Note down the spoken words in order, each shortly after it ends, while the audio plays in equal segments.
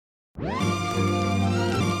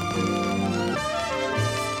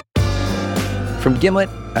From Gimlet,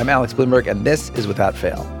 I'm Alex Bloomberg, and this is Without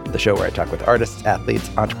Fail, the show where I talk with artists, athletes,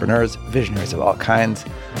 entrepreneurs, visionaries of all kinds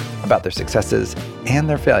about their successes and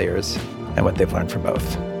their failures and what they've learned from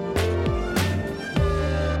both.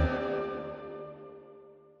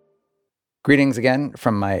 Greetings again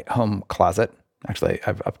from my home closet. Actually,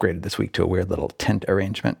 I've upgraded this week to a weird little tent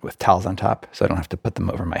arrangement with towels on top, so I don't have to put them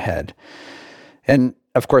over my head. And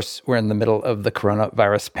of course, we're in the middle of the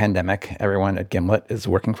coronavirus pandemic. Everyone at Gimlet is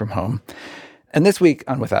working from home. And this week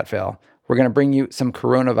on Without Fail, we're going to bring you some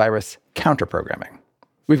coronavirus counter-programming.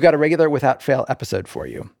 We've got a regular Without Fail episode for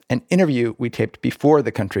you, an interview we taped before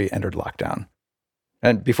the country entered lockdown.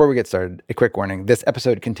 And before we get started, a quick warning. This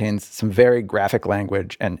episode contains some very graphic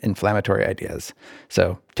language and inflammatory ideas,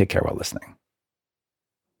 so take care while listening.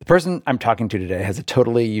 The person I'm talking to today has a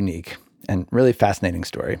totally unique and really fascinating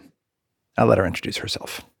story. I'll let her introduce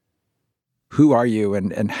herself. Who are you,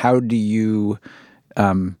 and how do you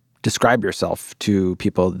describe yourself to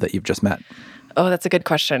people that you've just met? Oh, that's a good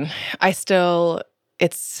question.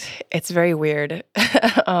 It's very weird.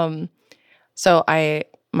 My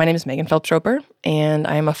name is Megan Phelps-Roper, and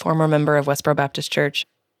I am a former member of Westboro Baptist Church.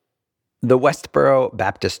 The Westboro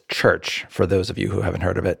Baptist Church, for those of you who haven't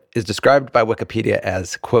heard of it, is described by Wikipedia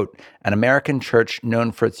as, quote, an American church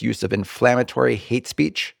known for its use of inflammatory hate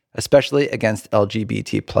speech, especially against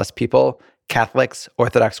LGBT plus people, Catholics,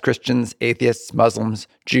 Orthodox Christians, atheists, Muslims,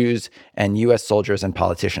 Jews, and U.S. soldiers and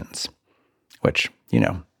politicians, which,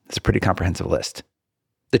 is a pretty comprehensive list.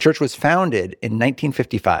 The church was founded in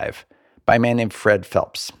 1955 by a man named Fred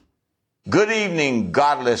Phelps. Good evening,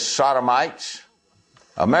 godless sodomites.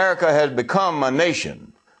 America has become a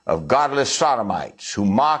nation of godless sodomites who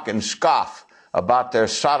mock and scoff about their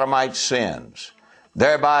sodomite sins,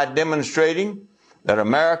 thereby demonstrating that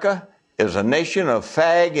America is a nation of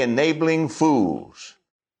fag-enabling fools.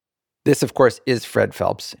 This, of course, is Fred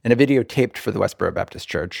Phelps in a video taped for the Westboro Baptist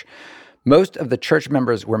Church. Most of the church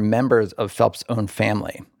members were members of Phelps' own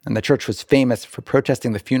family, and the church was famous for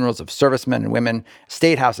protesting the funerals of servicemen and women,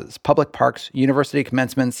 state houses, public parks, university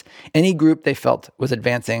commencements, any group they felt was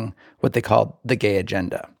advancing what they called the gay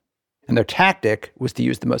agenda. And their tactic was to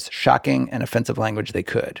use the most shocking and offensive language they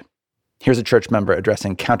could. Here's a church member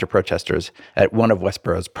addressing counter-protesters at one of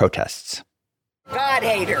Westboro's protests. God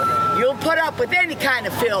hater. You'll put up with any kind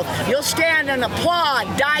of filth. You'll stand and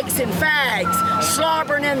applaud dykes and fags,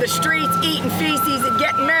 slobbering in the streets, eating feces and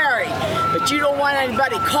getting married. But you don't want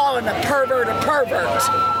anybody calling a pervert a pervert.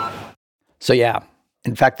 So yeah,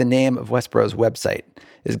 in fact, the name of Westboro's website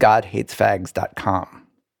is godhatesfags.com.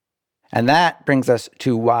 And that brings us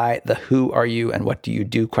to why the who are you and what do you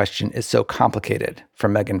do question is so complicated for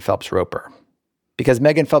Megan Phelps-Roper. Because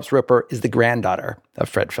Megan Phelps-Roper is the granddaughter of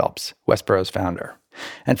Fred Phelps, Westboro's founder.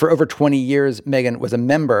 And for over 20 years, Megan was a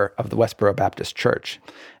member of the Westboro Baptist Church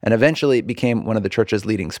and eventually became one of the church's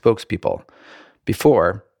leading spokespeople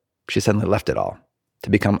before she suddenly left it all to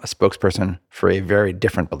become a spokesperson for a very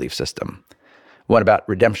different belief system, one about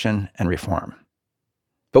redemption and reform.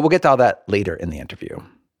 But we'll get to all that later in the interview.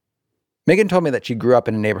 Megan told me that she grew up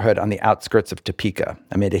in a neighborhood on the outskirts of Topeka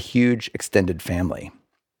amid a huge extended family.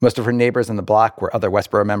 Most of her neighbors in the block were other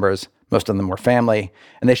Westboro members, most of them were family,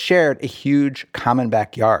 and they shared a huge common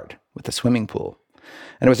backyard with a swimming pool.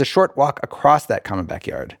 And it was a short walk across that common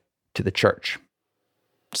backyard to the church.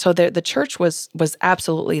 So the church was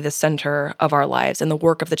absolutely the center of our lives and the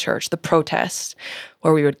work of the church, the protests,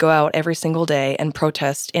 where we would go out every single day and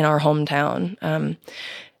protest in our hometown.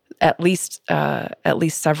 At least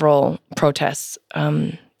several protests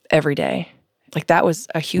every day. Like that was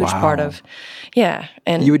a huge part of, yeah.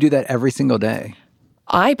 And you would do that every single day?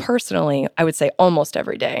 I personally, I would say almost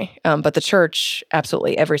every day. But the church,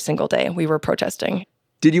 absolutely every single day we were protesting.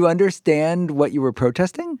 Did you understand what you were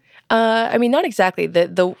protesting? Not exactly.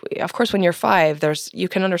 Of course, when you're 5, you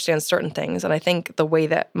can understand certain things, and I think the way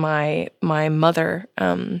that my mother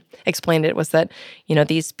explained it was that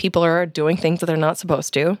these people are doing things that they're not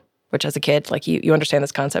supposed to. Which as a kid, like you understand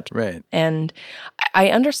this concept. Right. And I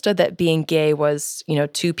understood that being gay was,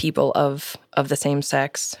 two people of the same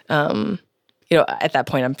sex. At that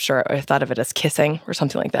point, I'm sure I thought of it as kissing or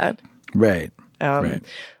something like that. Right. Right.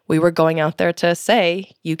 We were going out there to say,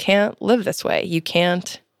 you can't live this way. You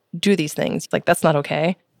can't do these things. Like, that's not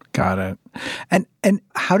okay. Got it. And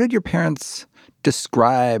how did your parents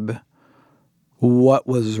describe what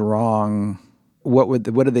was wrong? What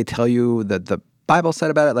did they tell you that the Bible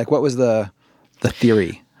said about it? Like, what was the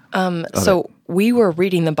theory? We were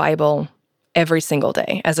reading the Bible every single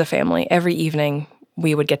day as a family. Every evening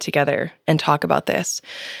we would get together and talk about this.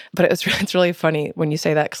 But it's really funny when you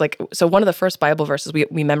say that, because so one of the first Bible verses,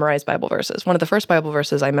 we memorized Bible verses. One of the first Bible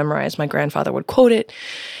verses I memorized, my grandfather would quote it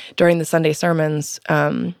during the Sunday sermons,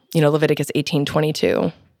 Leviticus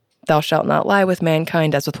 18:22. Thou shalt not lie with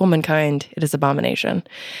mankind as with womankind, it is abomination.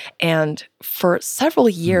 And for several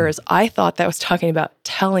years, I thought that was talking about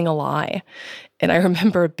telling a lie. And I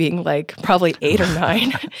remember being like probably 8 or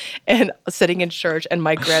 9 and sitting in church and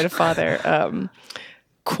my grandfather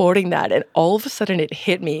quoting that. And all of a sudden it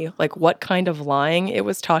hit me like what kind of lying it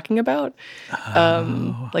was talking about.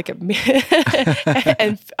 And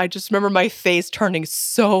I just remember my face turning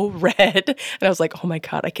so red. And I was like, oh my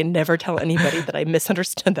God, I can never tell anybody that I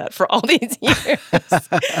misunderstood that for all these years.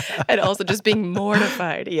 And also just being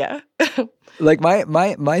mortified. Yeah. Like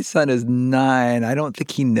my son is 9. I don't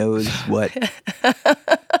think he knows what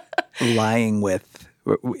lying with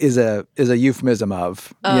is a euphemism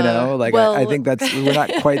of, I think we're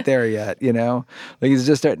not quite there yet, Like he's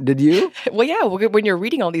just did you? Well, yeah, when you're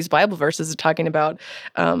reading all these Bible verses talking about,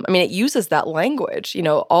 it uses that language,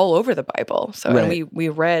 all over the Bible. So, right. And we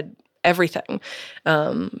read everything.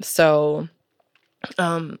 So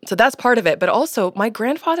that's part of it. But also my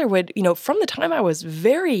grandfather would, from the time I was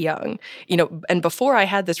very young, and before I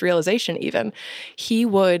had this realization even, he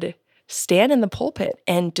would stand in the pulpit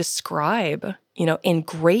and describe, in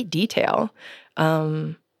great detail,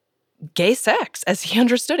 gay sex as he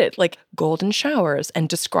understood it, like golden showers, and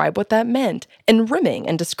describe what that meant, and rimming,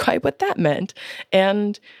 and describe what that meant,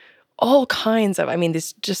 and all kinds of,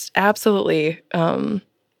 this just absolutely,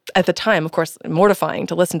 at the time, of course, mortifying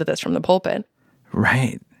to listen to this from the pulpit.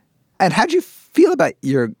 Right. And how'd you feel about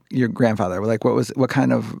your grandfather? Like, what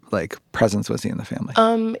kind of like presence was he in the family?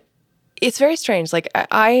 It's very strange. Like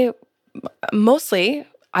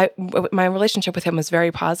my relationship with him was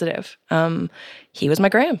very positive. He was my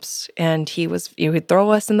gramps, and he would throw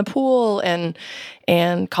us in the pool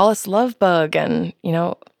and call us love bug, and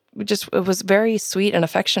it was very sweet and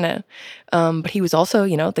affectionate. But he was also,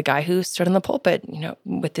 the guy who stood in the pulpit,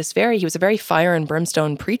 with he was a very fire and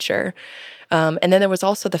brimstone preacher. And then there was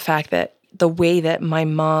also the fact that the way that my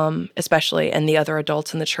mom, especially, and the other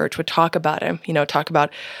adults in the church would talk about him, talk about,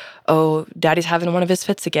 oh, Daddy's having one of his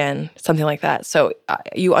fits again, something like that. So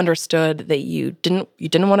you understood that you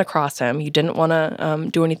didn't want to cross him. You didn't want to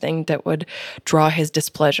do anything that would draw his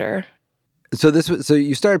displeasure. So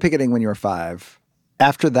you started picketing when you were 5.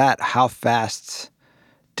 After that, how fast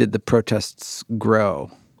did the protests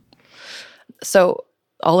grow? So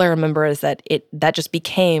all I remember is that that just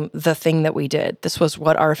became the thing that we did. This was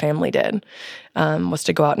what our family did, was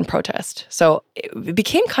to go out and protest. So it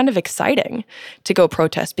became kind of exciting to go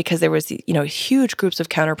protest because there was, huge groups of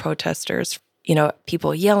counter-protesters,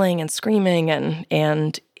 people yelling and screaming.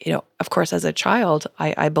 And of course, as a child,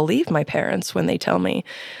 I believe my parents when they tell me,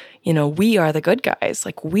 we are the good guys.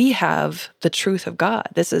 Like, we have the truth of God.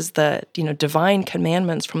 This is the, divine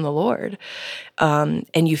commandments from the Lord.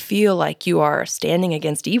 And you feel like you are standing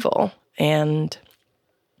against evil. And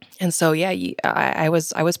so, yeah, I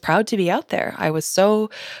was proud to be out there. I was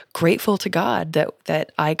so grateful to God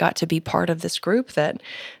that I got to be part of this group that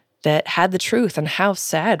had the truth, and how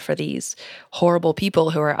sad for these horrible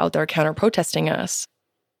people who are out there counter-protesting us.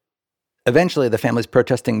 Eventually, the family's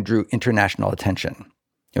protesting drew international attention.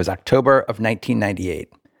 It was October of 1998,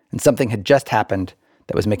 and something had just happened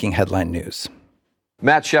that was making headline news.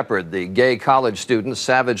 Matt Shepard, the gay college student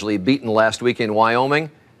savagely beaten last week in Wyoming,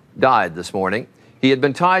 died this morning. He had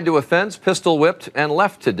been tied to a fence, pistol whipped, and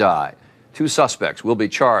left to die. 2 suspects will be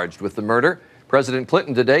charged with the murder. President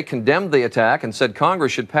Clinton today condemned the attack and said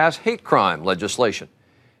Congress should pass hate crime legislation.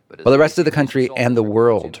 While the rest of the country and the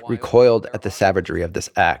world recoiled at the savagery of this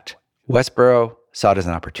act, Westboro saw it as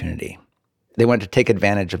an opportunity. They wanted to take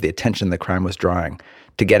advantage of the attention the crime was drawing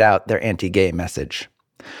to get out their anti-gay message.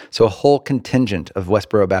 So a whole contingent of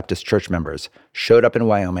Westboro Baptist church members showed up in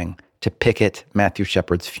Wyoming to picket Matthew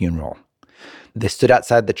Shepard's funeral. They stood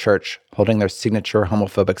outside the church holding their signature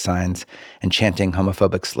homophobic signs and chanting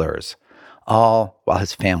homophobic slurs, all while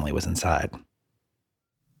his family was inside.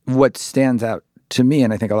 What stands out to me,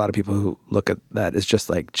 and I think a lot of people who look at that, is just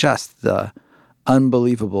the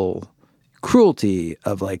unbelievable cruelty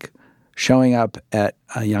of showing up at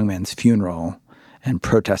a young man's funeral and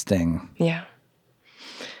protesting. Yeah.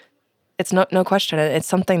 It's no question. It's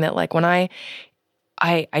something that when I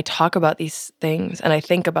talk about these things and I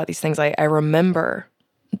think about these things, I remember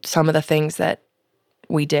some of the things that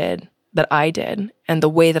we did, that I did, and the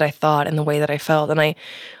way that I thought and the way that I felt. And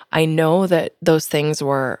I know that those things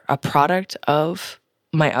were a product of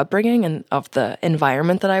my upbringing and of the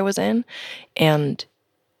environment that I was in. And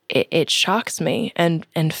it shocks me and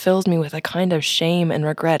fills me with a kind of shame and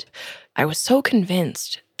regret. I was so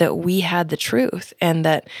convinced that we had the truth and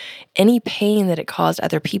that any pain that it caused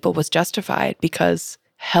other people was justified because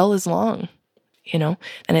hell is long, and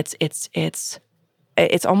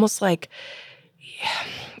it's almost like,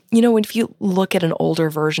 if you look at an older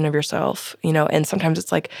version of yourself, and sometimes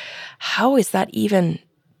it's like, how is that even,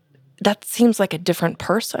 that seems like a different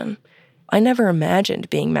person. I never imagined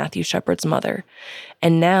being Matthew Shepard's mother.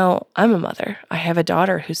 And now I'm a mother. I have a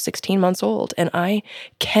daughter who's 16 months old, and I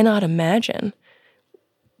cannot imagine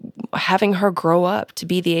having her grow up to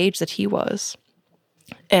be the age that he was.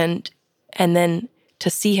 And then to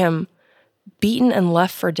see him beaten and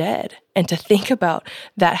left for dead, and to think about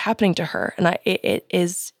that happening to her. And it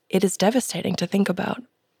is devastating to think about,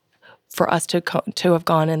 for us to have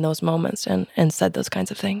gone in those moments and said those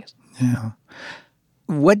kinds of things. Yeah.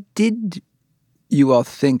 What did you all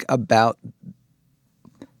think about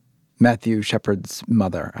Matthew Shepard's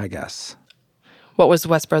mother, I guess? What was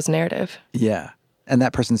Westboro's narrative? Yeah. And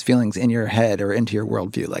that person's feelings in your head or into your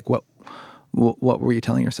worldview. Like, what were you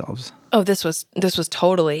telling yourselves? Oh, this was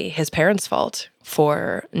totally his parents' fault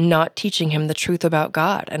for not teaching him the truth about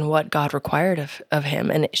God and what God required of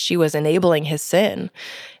him. And she was enabling his sin.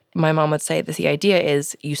 My mom would say that the idea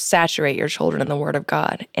is you saturate your children in the Word of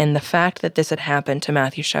God. And the fact that this had happened to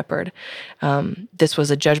Matthew Shepard, this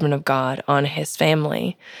was a judgment of God on his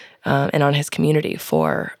family and on his community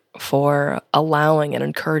for allowing and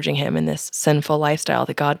encouraging him in this sinful lifestyle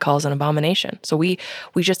that God calls an abomination. So we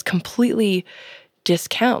just completely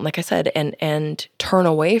discount, like I said, and turn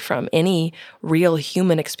away from any real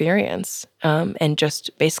human experience, and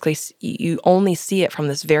just basically you only see it from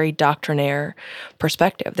this very doctrinaire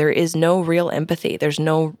perspective. There is no real empathy. There's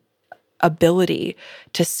no ability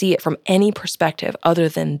to see it from any perspective other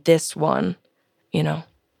than this one,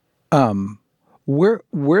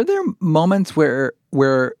 Were there moments where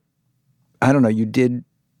I don't know,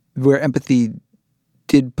 where empathy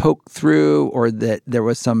did poke through, or that there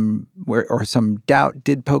was some doubt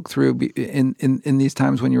did poke through in these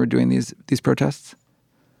times when you were doing these protests?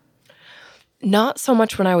 Not so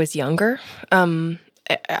much when I was younger. I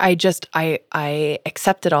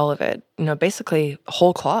accepted all of it, basically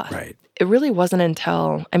whole cloth. Right. It really wasn't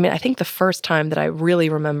until, I think the first time that I really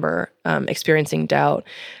remember experiencing doubt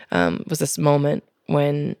was this moment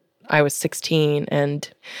when I was 16 and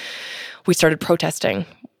we started protesting.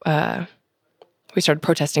 We started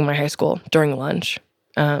protesting my high school during lunch.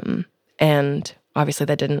 And obviously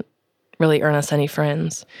that didn't really earn us any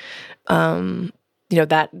friends.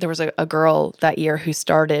 That there was a girl that year who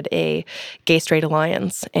started a gay-straight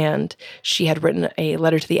alliance, and she had written a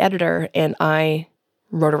letter to the editor, and I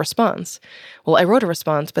wrote a response. Well, I wrote a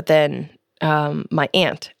response, but then my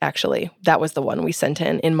aunt, actually, that was the one we sent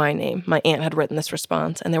in my name. My aunt had written this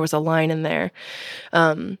response, and there was a line in there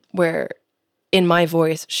where, in my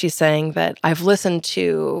voice, she's saying that I've listened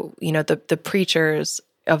to, the preachers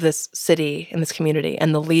of this city and this community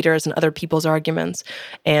and the leaders and other people's arguments,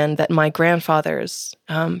 and that my grandfather's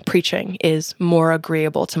preaching is more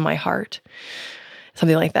agreeable to my heart,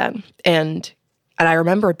 something like that. And I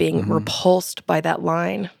remember being repulsed by that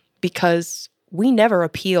line because we never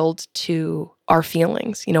appealed to our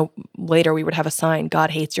feelings. Later we would have a sign,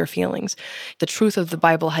 God hates your feelings. The truth of the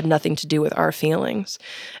Bible had nothing to do with our feelings.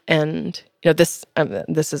 And, this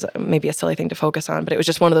is maybe a silly thing to focus on, but it was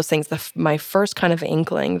just one of those things, my first kind of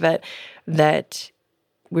inkling that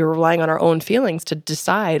we were relying on our own feelings to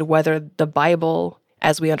decide whether the Bible,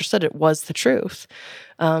 as we understood it, was the truth.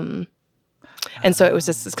 And so it was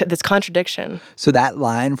this contradiction. So that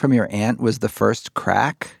line from your aunt was the first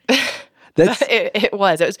crack? It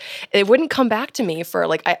was. It wouldn't come back to me for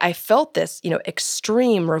I felt this,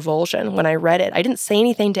 extreme revulsion when I read it. I didn't say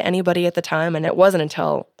anything to anybody at the time, and it wasn't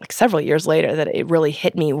until several years later that it really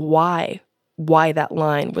hit me why that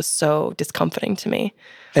line was so discomforting to me.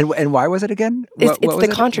 And why was it again? It's the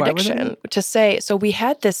contradiction to say. So we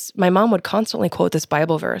had this. My mom would constantly quote this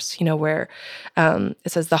Bible verse, where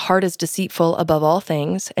it says, "The heart is deceitful above all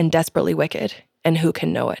things and desperately wicked, and who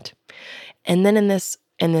can know it?" And then in this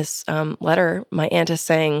letter, my aunt is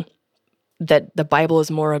saying that the Bible is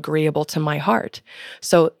more agreeable to my heart.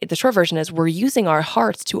 So the short version is we're using our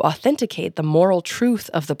hearts to authenticate the moral truth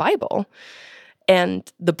of the Bible, and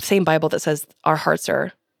the same Bible that says our hearts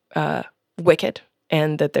are wicked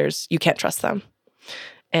and that you can't trust them.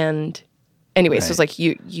 And anyway, right. So it's like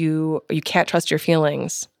you can't trust your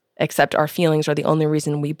feelings, except our feelings are the only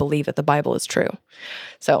reason we believe that the Bible is true.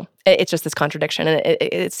 So it's just this contradiction, and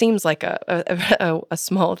it seems like a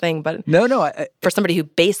small thing, but for somebody who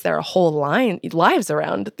based their whole lives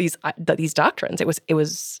around these doctrines, it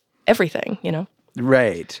was everything,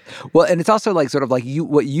 Right. Well, and it's also like sort of like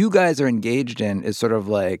what you guys are engaged in is sort of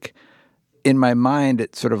like, in my mind,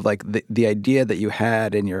 it's sort of like the idea that you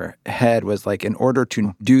had in your head was like, in order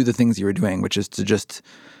to do the things you were doing, which is to just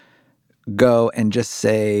go and just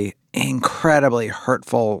say incredibly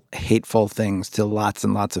hurtful, hateful things to lots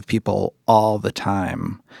and lots of people all the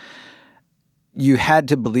time, you had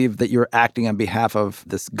to believe that you were acting on behalf of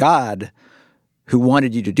this God who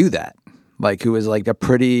wanted you to do that, like who was like a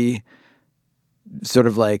pretty sort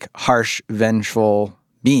of like harsh, vengeful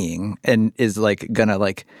being and is like gonna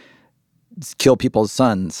like kill people's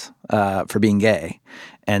sons for being gay,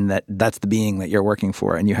 and that's the being that you're working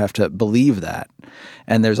for, and you have to believe that.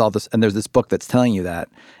 And there's all this, and there's this book that's telling you that,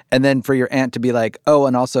 and then for your aunt to be like, oh,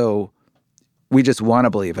 and also we just want to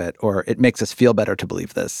believe it, or it makes us feel better to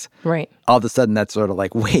believe this. Right. All of a sudden, that's sort of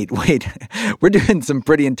like, wait, we're doing some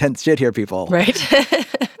pretty intense shit here, people. Right.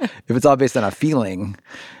 If it's all based on a feeling,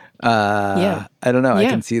 I don't know. Yeah. I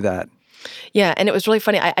can see that. Yeah, and it was really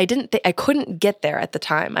funny. I couldn't get there at the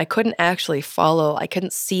time. I couldn't actually follow. I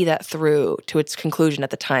couldn't see that through to its conclusion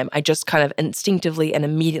at the time. I just kind of instinctively and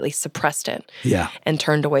immediately suppressed it. Yeah. And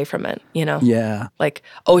turned away from it, you know? Yeah. Like,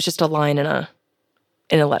 oh, it's just a line in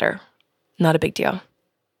a letter. Not a big deal.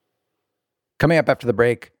 Coming up after the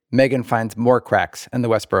break, Megan finds more cracks in the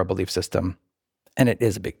Westboro belief system, and it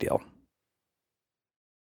is a big deal.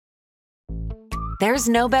 There's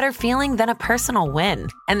no better feeling than a personal win,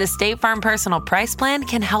 and the State Farm Personal Price Plan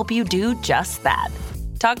can help you do just that.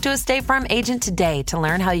 Talk to a State Farm agent today to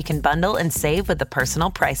learn how you can bundle and save with the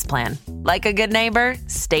Personal Price Plan. Like a good neighbor,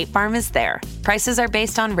 State Farm is there. Prices are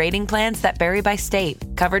based on rating plans that vary by state.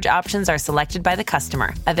 Coverage options are selected by the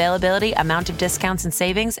customer. Availability, amount of discounts and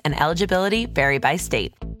savings, and eligibility vary by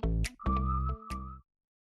state.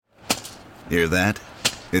 Hear that?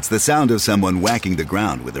 It's the sound of someone whacking the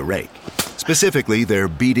ground with a rake. Specifically, they're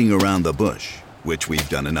beating around the bush, which we've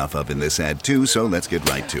done enough of in this ad too, so let's get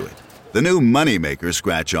right to it. The new Moneymaker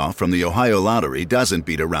scratch-off from the Ohio Lottery doesn't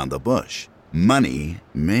beat around the bush.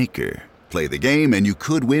 Moneymaker. Play the game and you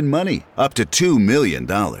could win money, up to $2 million.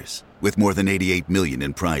 With more than $88 million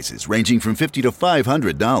in prizes, ranging from $50 to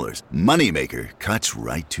 $500, Moneymaker cuts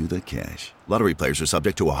right to the cash. Lottery players are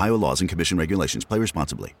subject to Ohio laws and commission regulations. Play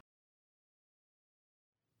responsibly.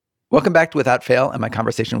 Welcome back to Without Fail and my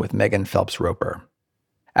conversation with Megan Phelps-Roper.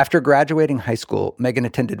 After graduating high school, Megan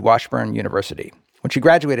attended Washburn University. When she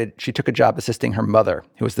graduated, she took a job assisting her mother,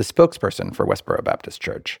 who was the spokesperson for Westboro Baptist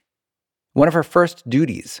Church. One of her first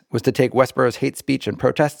duties was to take Westboro's hate speech and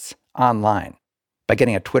protests online by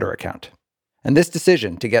getting a Twitter account. And this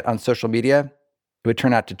decision to get on social media, it would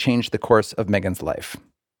turn out to change the course of Megan's life.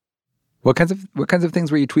 What kinds of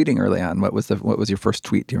things were you tweeting early on? What was your first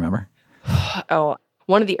tweet? Do you remember?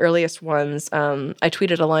 One of the earliest ones, I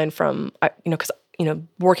tweeted a line from, because,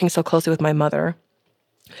 working so closely with my mother,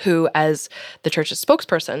 who, as the church's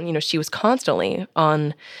spokesperson, she was constantly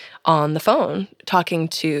on the phone talking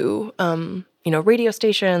to, radio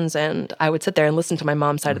stations, and I would sit there and listen to my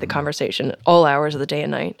mom's side of the conversation at all hours of the day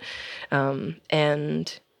and night.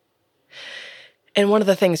 And one of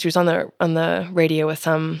the things, she was on the radio with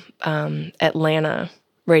some Atlanta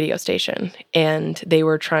radio station, and they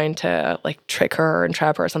were trying to like trick her and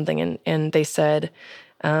trap her or something, and they said,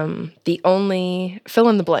 the only fill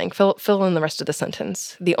in the blank, fill in the rest of the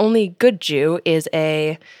sentence. The only good Jew is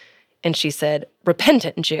and she said,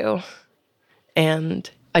 repentant Jew. And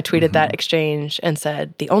I tweeted that exchange and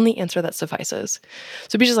said, the only answer that suffices. So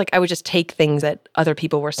it'd be just like, I would just take things that other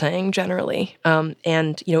people were saying generally.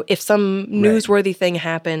 And, if some newsworthy thing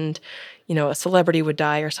happened, a celebrity would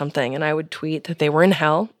die or something, and I would tweet that they were in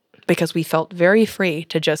hell, because we felt very free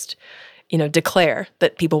to just, declare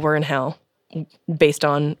that people were in hell based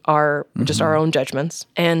on our own judgments.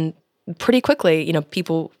 And pretty quickly,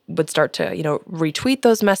 people would start to, retweet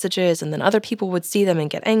those messages, and then other people would see them and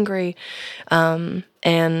get angry.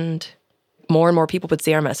 And more people would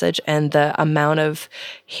see our message, and the amount of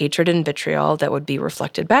hatred and vitriol that would be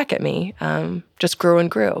reflected back at me just grew and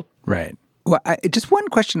grew. Right. Well, just one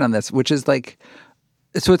question on this, which is like,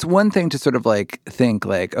 so it's one thing to sort of like think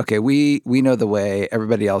like, okay, we know the way,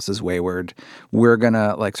 everybody else is wayward. We're going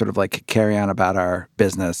to like sort of like carry on about our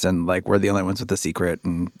business, and like we're the only ones with the secret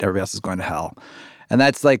and everybody else is going to hell. And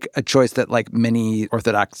that's like a choice that like many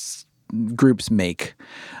Orthodox groups make.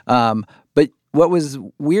 But what was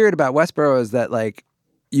weird about Westboro is that like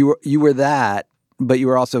you were that, but you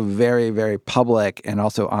were also very, very public and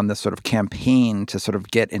also on this sort of campaign to sort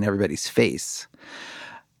of get in everybody's face.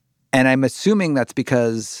 And I'm assuming that's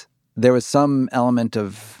because there was some element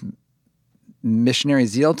of missionary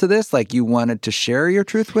zeal to this? Like you wanted to share your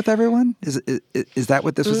truth with everyone? Is that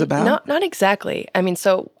what this was about? Not exactly. I mean,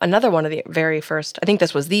 so another one of the very first, I think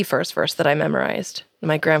this was the first verse that I memorized.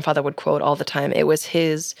 My grandfather would quote all the time. It was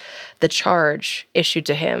the charge issued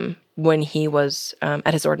to him when he was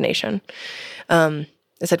at his ordination. It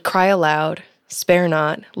said, "Cry aloud, spare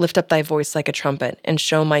not, lift up thy voice like a trumpet, and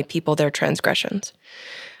show my people their transgressions."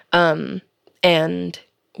 And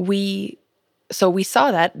we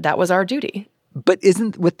saw that was our duty. But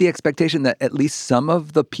isn't with the expectation that at least some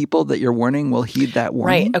of the people that you're warning will heed that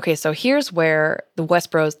warning? Right. Okay, so here's where the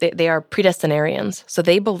Westboros, they are predestinarians. So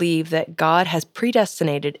they believe that God has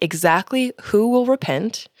predestinated exactly who will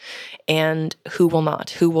repent and who will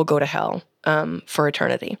not, who will go to hell for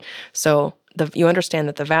eternity. So you understand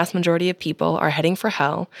that the vast majority of people are heading for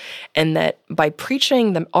hell, and that by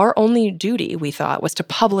preaching them, our only duty, we thought, was to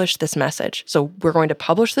publish this message. So we're going to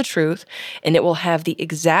publish the truth, and it will have the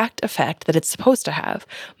exact effect that it's supposed to have.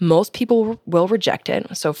 Most people will reject it.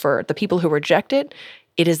 So for the people who reject it,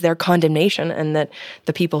 it is their condemnation, and that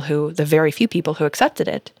the very few people who accepted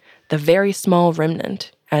it, the very small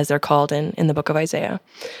remnant, as they're called in the book of Isaiah,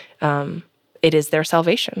 it is their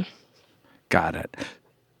salvation. Got it.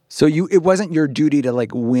 So it wasn't your duty to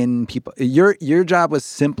like win people. Your job was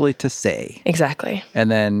simply to say. Exactly.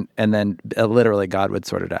 And then literally God would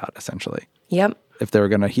sort it out essentially. Yep. If they were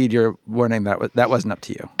going to heed your warning, that wasn't up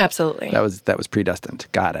to you. Absolutely. That was predestined.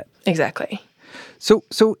 Got it. Exactly. So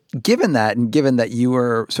given that, and given that you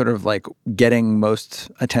were sort of like getting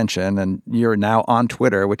most attention, and you're now on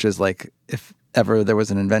Twitter, which is like if ever there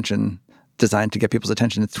was an invention designed to get people's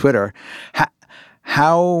attention, it's Twitter.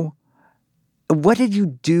 What did you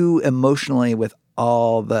do emotionally with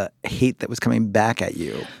all the hate that was coming back at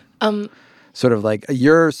you? Sort of like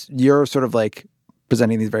you're sort of like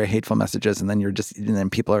presenting these very hateful messages, and then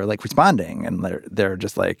people are like responding, and they're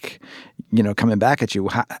just like, coming back at you.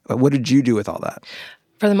 What did you do with all that?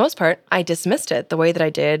 For the most part, I dismissed it the way that I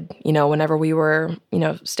did, whenever we were,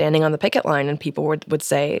 standing on the picket line and people would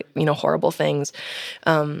say, horrible things.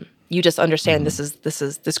 You just understand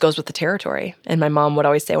this goes with the territory. And my mom would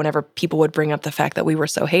always say, whenever people would bring up the fact that we were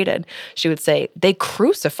so hated, she would say, they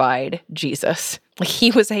crucified Jesus. Like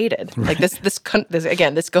he was hated. Right. Like this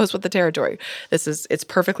again, this goes with the territory. It's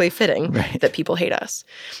perfectly fitting that people hate us.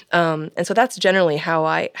 And so that's generally how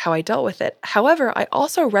I dealt with it. However, I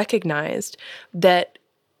also recognized that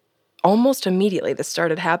almost immediately this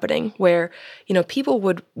started happening where, people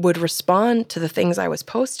would respond to the things I was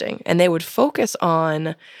posting, and they would focus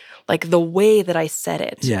on like the way that I said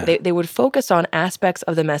it. Yeah. They would focus on aspects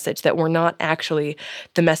of the message that were not actually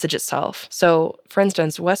the message itself. So, for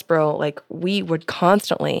instance, Westboro, like we would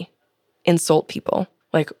constantly insult people.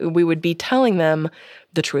 Like we would be telling them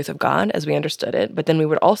the truth of God as we understood it, but then we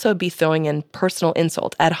would also be throwing in personal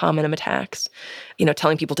insult, ad hominem attacks,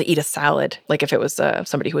 telling people to eat a salad, like if it was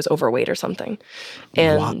somebody who was overweight or something.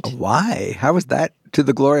 And why? How was that to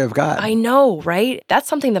the glory of God? I know, right? That's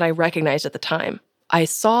something that I recognized at the time. I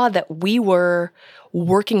saw that we were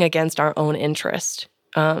working against our own interest.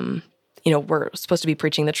 We're supposed to be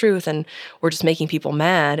preaching the truth, and we're just making people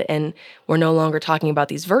mad, and we're no longer talking about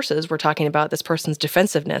these verses. We're talking about this person's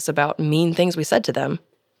defensiveness about mean things we said to them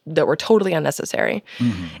that were totally unnecessary.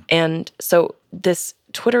 Mm-hmm. And so this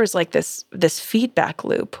Twitter is like this feedback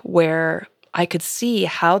loop where I could see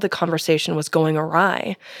how the conversation was going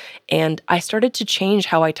awry, and I started to change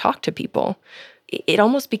how I talk to people. It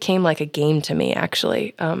almost became like a game to me,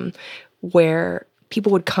 actually, where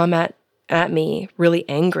people would come at me really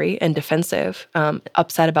angry and defensive,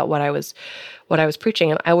 upset about what I was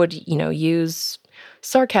preaching, and I would use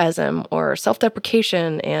sarcasm or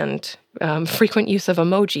self-deprecation and frequent use of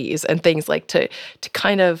emojis and things like to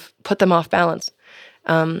kind of put them off balance.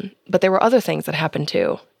 But there were other things that happened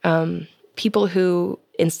too. People who,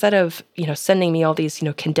 instead of sending me all these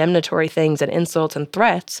condemnatory things and insults and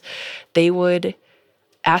threats, they would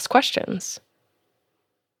ask questions.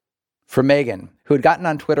 For Megan, who had gotten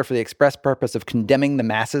on Twitter for the express purpose of condemning the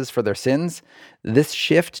masses for their sins, this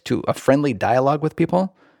shift to a friendly dialogue with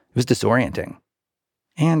people was disorienting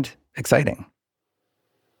and exciting.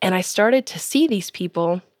 And I started to see these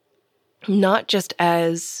people not just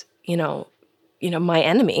as, my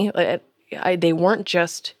enemy. They weren't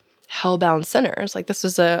just hellbound sinners. Like this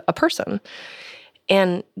was a person.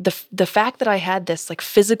 And the fact that I had this like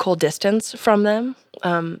physical distance from them,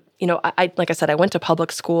 I like I said, I went to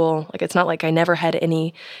public school. Like it's not like I never had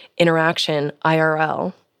any interaction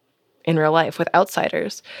IRL in real life with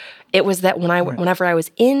outsiders. It was that whenever I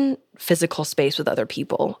was in physical space with other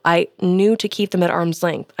people. I knew to keep them at arm's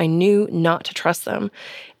length. I knew not to trust them.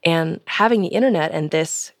 And having the internet and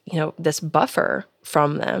this, this buffer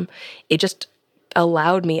from them, it just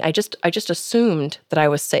allowed me, I just assumed that I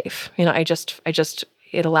was safe.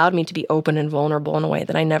 It allowed me to be open and vulnerable in a way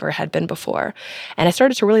that I never had been before. And I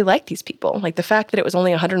started to really like these people. Like the fact that it was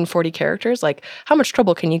only 140 characters, like how much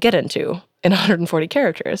trouble can you get into in 140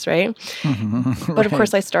 characters, right? Mm-hmm. But of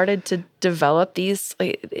course I started to develop these,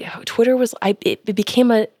 Twitter was, it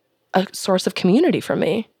became a source of community for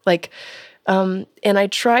me. And I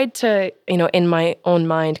tried to, in my own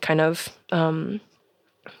mind kind of,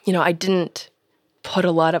 I didn't put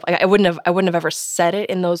a lot of, I wouldn't have ever said it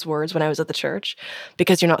in those words when I was at the church,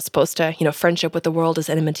 because you're not supposed to, friendship with the world is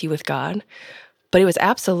enmity with God. But it was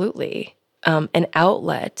absolutely an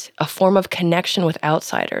outlet, a form of connection with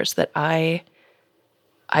outsiders that I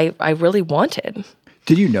really wanted.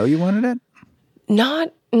 Did you know you wanted it?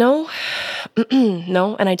 No. No.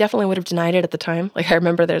 And I definitely would have denied it at the time. Like I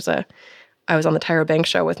remember I was on the Tyra Banks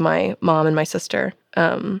show with my mom and my sister,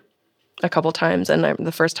 a couple times, and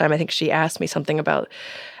the first time I think she asked me something about,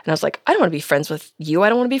 and I was like, I don't want to be friends with you. I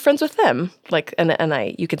don't want to be friends with them. Like, and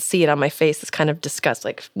you could see it on my face, this kind of disgust.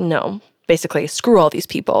 Like, no, basically, screw all these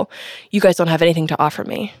people. You guys don't have anything to offer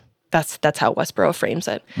me. That's how Westboro frames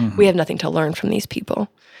it. Mm-hmm. We have nothing to learn from these people.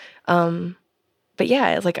 But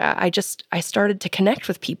yeah, like I started to connect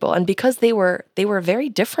with people, and because they were very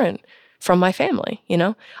different from my family,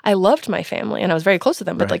 I loved my family and I was very close to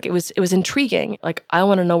them, but right. Like it was intriguing. Like, I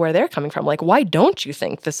want to know where they're coming from. Like, why don't you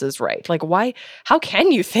think this is right? Like, how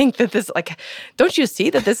can you think that this, like, don't you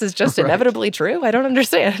see that this is just right. Inevitably true? I don't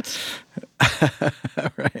understand.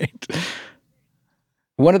 Right.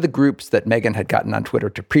 One of the groups that Megan had gotten on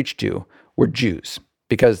Twitter to preach to were Jews,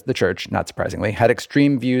 because the church, not surprisingly, had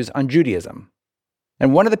extreme views on Judaism.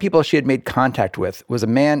 And one of the people she had made contact with was a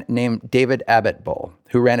man named David Abitbol,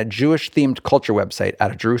 who ran a Jewish-themed culture website out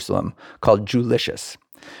of Jerusalem called Jewlicious.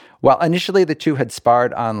 While initially the two had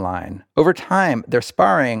sparred online, over time their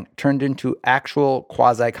sparring turned into actual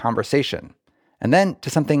quasi-conversation, and then to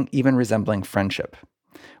something even resembling friendship,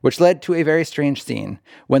 which led to a very strange scene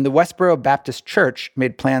when the Westboro Baptist Church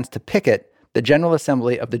made plans to picket the General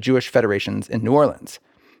Assembly of the Jewish Federations in New Orleans.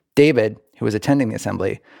 David, who was attending the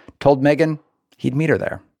assembly, told Megan he'd meet her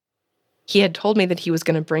there. He had told me that he was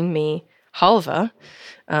going to bring me halva,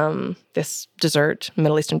 this dessert,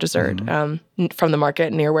 Middle Eastern dessert, mm-hmm. From the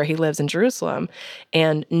market near where he lives in Jerusalem.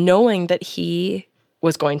 And knowing that he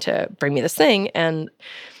was going to bring me this thing, and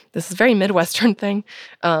this is a very Midwestern thing,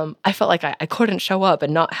 I felt like I couldn't show up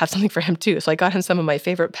and not have something for him too. So I got him some of my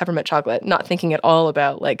favorite peppermint chocolate, not thinking at all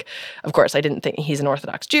about, like, of course, I didn't think he's an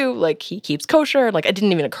Orthodox Jew, like he keeps kosher. Like, it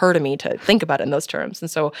didn't even occur to me to think about it in those terms.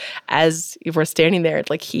 And so as we're standing there,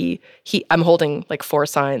 like I'm holding like 4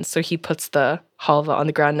 signs. So he puts the halva on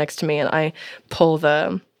the ground next to me, and I pull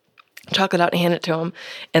the chocolate out and hand it to him.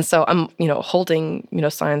 And so I'm, holding,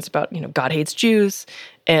 signs about, God hates Jews.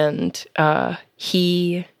 And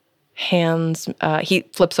he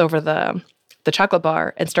flips over the chocolate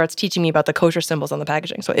bar and starts teaching me about the kosher symbols on the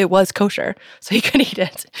packaging. So it was kosher, so he could eat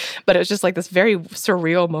it. But it was just like this very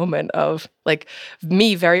surreal moment of like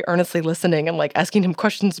me very earnestly listening and like asking him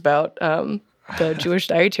questions about the Jewish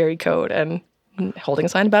dietary code and holding a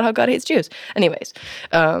sign about how God hates Jews. Anyways,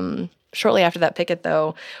 shortly after that picket,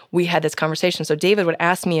 though, we had this conversation. So David would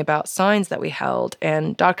ask me about signs that we held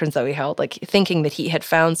and doctrines that we held, like thinking that he had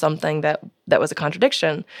found something that was a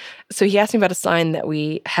contradiction. So he asked me about a sign that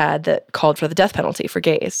we had that called for the death penalty for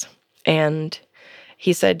gays. And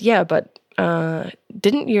he said, yeah, but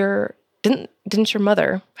didn't your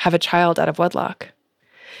mother have a child out of wedlock?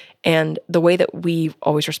 And the way that we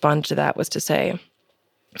always responded to that was to say,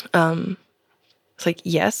 it's like,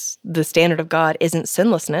 yes, the standard of God isn't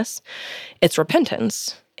sinlessness, it's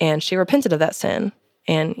repentance. And she repented of that sin.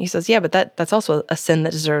 And he says, yeah, but that's also a sin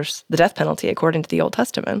that deserves the death penalty according to the Old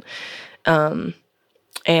Testament. And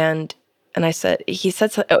I said, he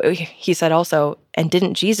said also, and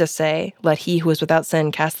didn't Jesus say, let he who is without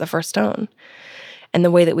sin cast the first stone? And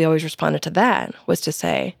the way that we always responded to that was to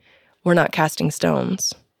say, we're not casting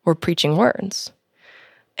stones, we're preaching words.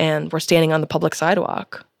 And we're standing on the public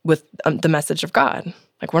sidewalk with the message of God.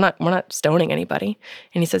 Like, we're not stoning anybody.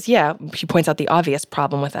 And he says, yeah, he points out the obvious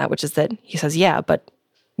problem with that, which is that he says, yeah, but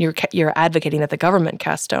you're advocating that the government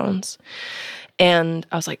cast stones. And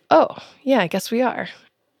I was like, oh, yeah, I guess we are.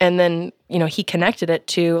 And then, he connected it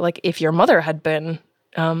to, like, if your mother had been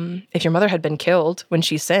killed when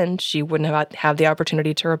she sinned, she wouldn't have the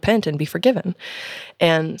opportunity to repent and be forgiven.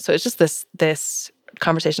 And so it's just this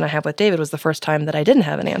conversation I have with David was the first time that I didn't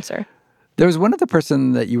have an answer. There was one other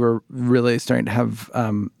person that you were really starting to have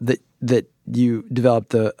that that you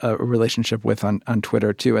developed a relationship with on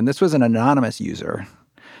Twitter too. And this was an anonymous user.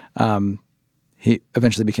 He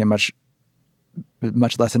eventually became much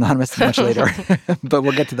less anonymous much later, but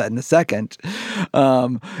we'll get to that in a second.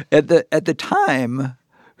 At the time,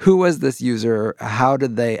 who was this user? How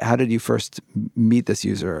did you first meet this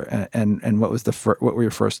user? And what were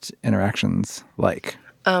your first interactions like?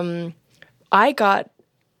 I got,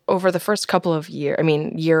 over the first couple of year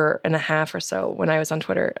and a half or so when I was on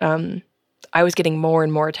Twitter, I was getting more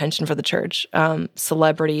and more attention for the church.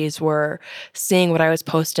 Celebrities were seeing what I was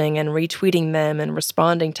posting and retweeting them and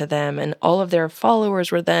responding to them, and all of their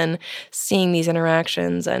followers were then seeing these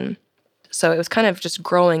interactions. And so it was kind of just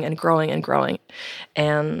growing and growing and growing.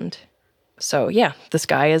 And so yeah, this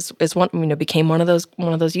guy is one, became one of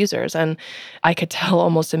those users, and I could tell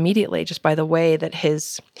almost immediately just by the way that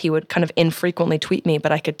he would kind of infrequently tweet me,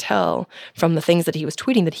 but I could tell from the things that he was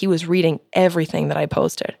tweeting that he was reading everything that I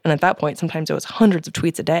posted. And at that point, sometimes it was hundreds of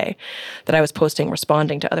tweets a day that I was posting,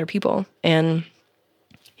 responding to other people. And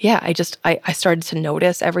yeah, I started to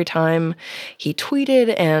notice every time he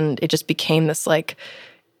tweeted, and it just became this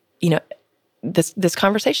this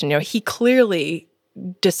conversation. He clearly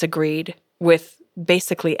disagreed with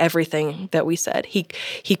basically everything that we said. He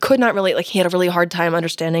could not really, he had a really hard time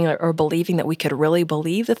understanding or believing that we could really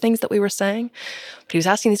believe the things that we were saying. But he was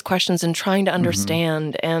asking these questions and trying to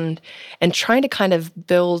understand and trying to kind of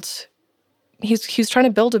build, he was trying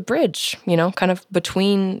to build a bridge, kind of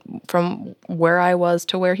from where I was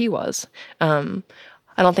to where he was. I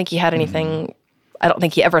don't think he had anything, I don't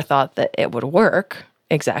think he ever thought that it would work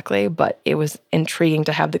exactly, but it was intriguing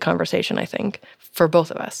to have the conversation, I think, for both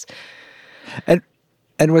of us.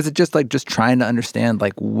 And was it just trying to understand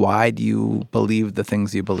why do you believe the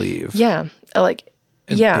things you believe? Yeah.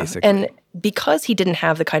 Basically. And because he didn't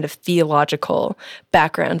have the kind of theological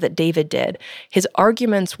background that David did, his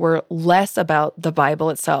arguments were less about the Bible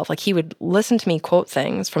itself. He would listen to me quote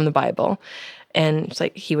things from the Bible, and it's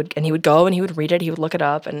he would go and he would read it, he would look it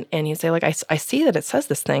up, and he'd say I see that it says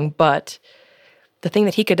this thing, but the thing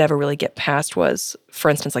that he could never really get past was, for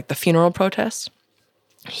instance, the funeral protests.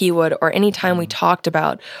 He would, or any time we talked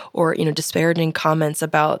about, or, disparaging comments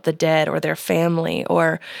about the dead or their family,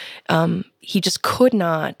 or he just could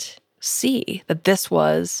not see that this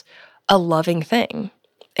was a loving thing.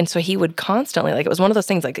 And so he would constantly, it was one of those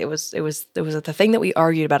things, it was the thing that we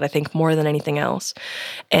argued about, I think, more than anything else.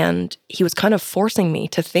 And he was kind of forcing me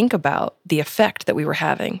to think about the effect that we were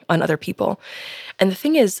having on other people. And the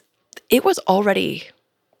thing is, it was already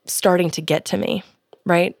starting to get to me,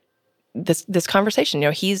 right? This conversation,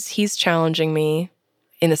 he's challenging me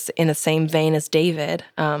in the same vein as David,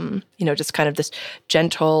 just kind of this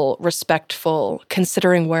gentle, respectful,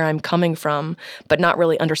 considering where I'm coming from, but not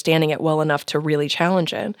really understanding it well enough to really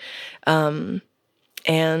challenge it. And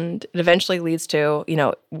it eventually leads to,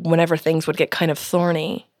 whenever things would get kind of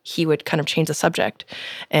thorny, he would kind of change the subject.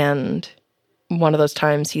 And one of those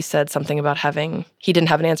times he said something about he didn't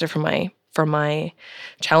have an answer for my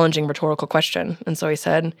challenging rhetorical question. And so he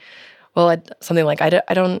said, well, something like, I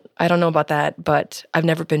don't know about that, but I've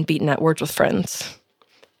never been beaten at Words with Friends.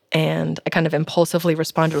 And I kind of impulsively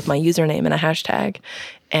responded with my username and a hashtag.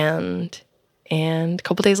 And a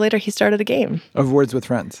couple days later, he started a game. Of Words with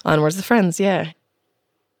Friends? On Words with Friends, yeah.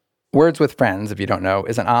 Words with Friends, if you don't know,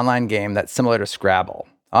 is an online game that's similar to Scrabble.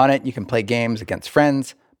 On it, you can play games against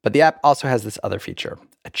friends, but the app also has this other feature,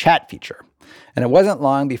 a chat feature. And it wasn't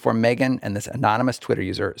long before Megan and this anonymous Twitter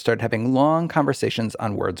user started having long conversations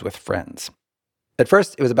on Words with Friends. At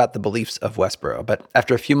first, it was about the beliefs of Westboro, but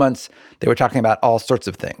after a few months, they were talking about all sorts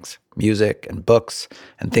of things, music and books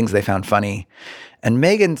and things they found funny. And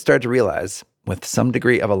Megan started to realize, with some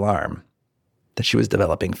degree of alarm, that she was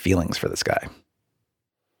developing feelings for this guy.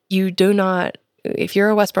 You do not, if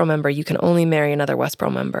you're a Westboro member, you can only marry another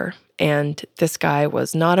Westboro member. And this guy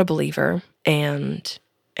was not a believer, and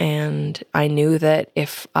I knew that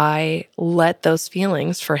if I let those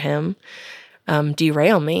feelings for him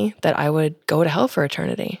derail me, that I would go to hell for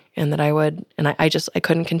eternity, and that I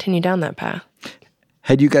couldn't continue down that path.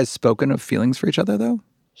 Had you guys spoken of feelings for each other, though?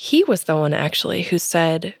 He was the one, actually, who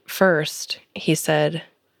said first, he said,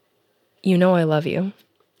 I love you.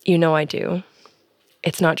 I do.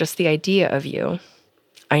 It's not just the idea of you.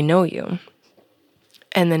 I know you.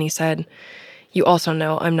 And then he said, you also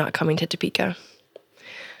know I'm not coming to Topeka.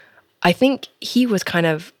 I think he was kind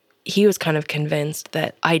of convinced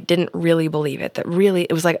that I didn't really believe it, that really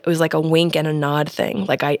it was like a wink and a nod thing.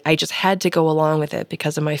 I just had to go along with it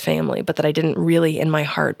because of my family, but that I didn't really in my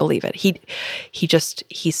heart believe it.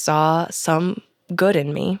 He saw some good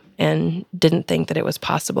in me and didn't think that it was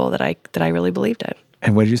possible that I really believed it.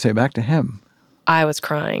 And what did you say back to him? I was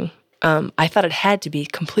crying. I thought it had to be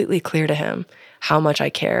completely clear to him how much I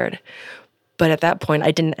cared. But at that point,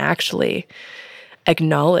 I didn't actually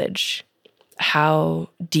acknowledge how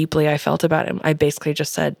deeply I felt about him. I basically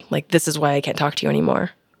just said, like, this is why I can't talk to you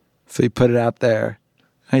anymore. So you put it out there.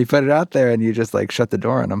 You put it out there and you just like shut the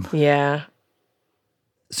door on him. Yeah.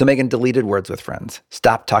 So Megan deleted words with friends,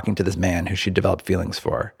 stopped talking to this man who she'd developed feelings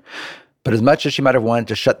for. But as much as she might have wanted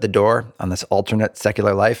to shut the door on this alternate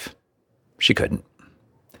secular life, she couldn't.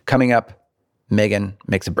 Coming up, Megan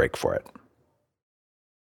makes a break for it.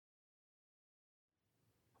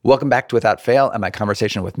 Welcome back to Without Fail and my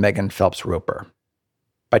conversation with Megan Phelps-Roper.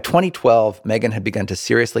 By 2012, Megan had begun to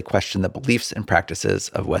seriously question the beliefs and practices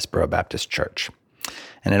of Westboro Baptist Church.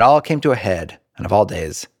 And it all came to a head, and of all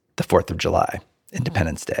days, the 4th of July,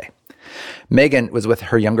 Independence Day. Megan was with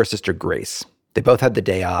her younger sister, Grace. They both had the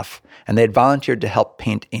day off, and they had volunteered to help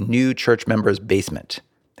paint a new church member's basement.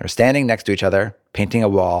 They were standing next to each other, painting a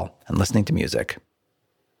wall, and listening to music.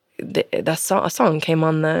 A song came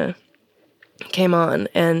on,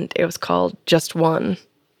 and it was called Just One.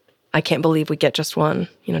 I can't believe we get just one,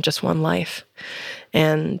 just one life.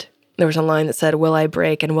 And there was a line that said, will I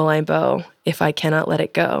break and will I bow if I cannot let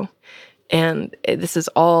it go? And this is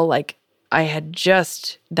all like, I had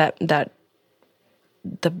just the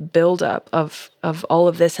buildup of all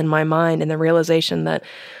of this in my mind and the realization that,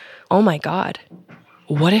 oh my God,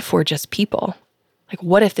 what if we're just people? Like,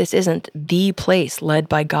 what if this isn't the place led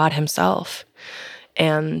by God himself?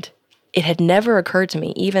 And it had never occurred to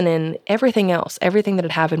me, even in everything else, everything that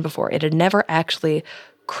had happened before, it had never actually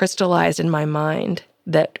crystallized in my mind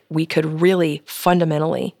that we could really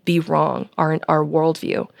fundamentally be wrong, our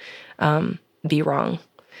worldview be wrong.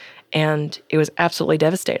 And it was absolutely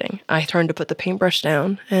devastating. I turned to put the paintbrush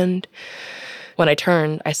down, and when I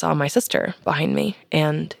turned, I saw my sister behind me.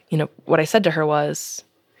 And, what I said to her was,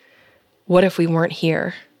 what if we weren't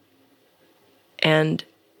here? And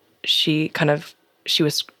she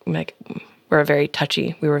was like, we were very,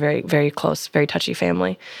 very close, very touchy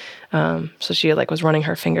family. So she was running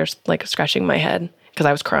her fingers, scratching my head because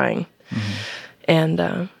I was crying. Mm-hmm. And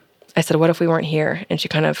I said, what if we weren't here? And she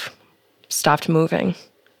kind of stopped moving.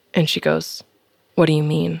 And she goes, what do you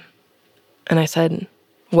mean? And I said,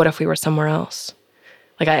 what if we were somewhere else?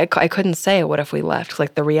 I couldn't say what if we left.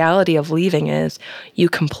 The reality of leaving is you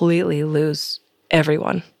completely lose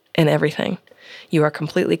everyone and everything. You are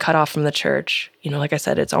completely cut off from the church. Like I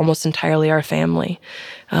said, it's almost entirely our family.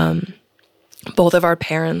 Both of our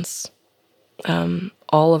parents,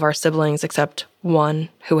 all of our siblings except one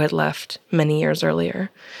who had left many years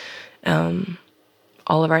earlier.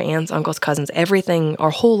 All of our aunts, uncles, cousins, everything, our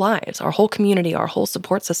whole lives, our whole community, our whole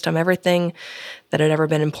support system, everything that had ever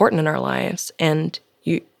been important in our lives. And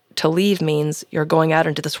to leave means you're going out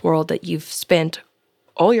into this world that you've spent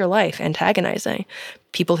all your life antagonizing,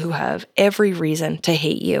 people who have every reason to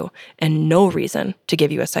hate you and no reason to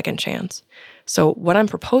give you a second chance. So what I'm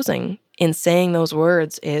proposing in saying those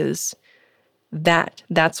words is that's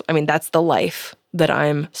the life that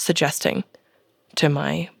I'm suggesting to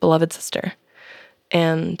my beloved sister.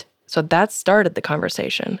 And so that started the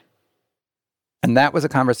conversation. And that was a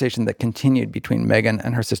conversation that continued between Megan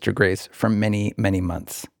and her sister Grace for many, many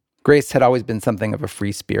months. Grace had always been something of a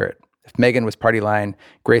free spirit. If Megan was party line,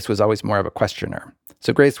 Grace was always more of a questioner.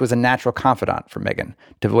 So Grace was a natural confidant for Megan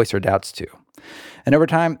to voice her doubts to. And over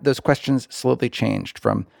time, those questions slowly changed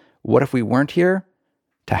from what if we weren't here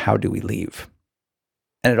to how do we leave?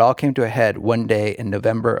 And it all came to a head one day in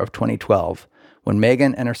November of 2012 when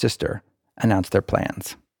Megan and her sister announced their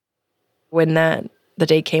plans. When the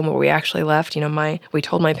day came where we actually left, we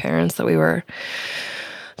told my parents that we were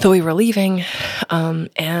leaving,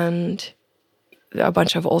 and a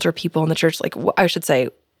bunch of older people in the church, I should say,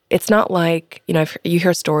 it's not like, if you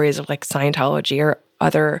hear stories of Scientology or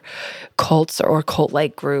other cults or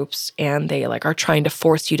cult-like groups, and they are trying to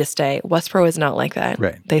force you to stay. Westboro is not like that.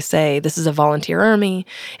 Right. They say, this is a volunteer army.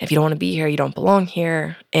 If you don't want to be here, you don't belong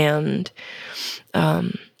here. And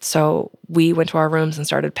so we went to our rooms and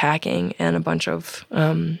started packing, and a bunch of,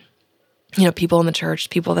 people in the church,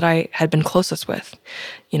 people that I had been closest with,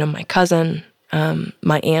 my cousin,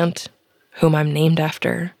 my aunt, whom I'm named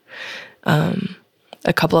after,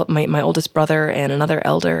 a couple of my oldest brother and another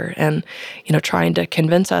elder, and, trying to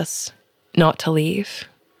convince us not to leave.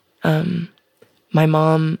 My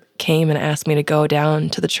mom came and asked me to go down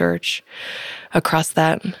to the church across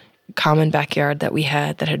that common backyard that we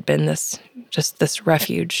had that had been this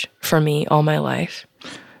refuge for me all my life.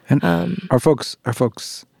 And are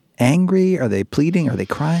folks angry? Are they pleading? Are they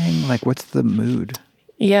crying? What's the mood?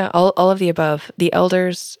 Yeah, all of the above. The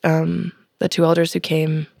elders, the two elders who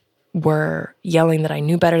came were yelling that I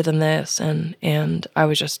knew better than this, and I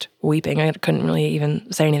was just weeping. I couldn't really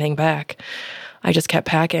even say anything back. I just kept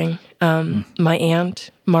packing. My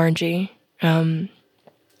aunt, Margie, who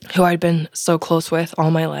I'd been so close with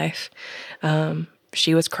all my life,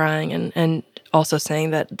 she was crying and also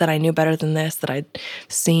saying that I knew better than this, that I'd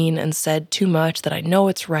seen and said too much, that I know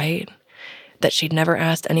it's right, that she'd never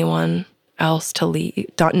asked anyone else to leave,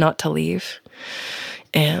 not to leave.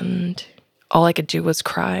 And all I could do was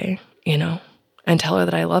cry, and tell her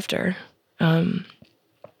that I loved her.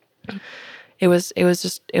 It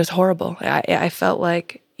was horrible. I felt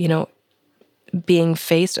like, being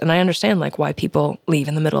faced, and I understand like why people leave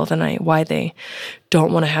in the middle of the night, why they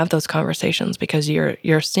don't want to have those conversations, because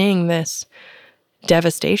you're seeing this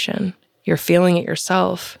devastation, you're feeling it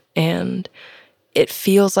yourself, and it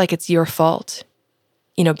feels like it's your fault,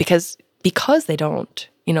 because they don't,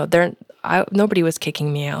 nobody was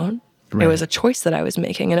kicking me out. Right. It was a choice that I was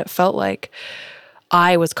making, and it felt like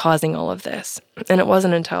I was causing all of this. And it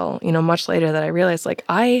wasn't until, much later that I realized, like,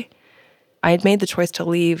 I had made the choice to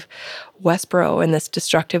leave Westboro and this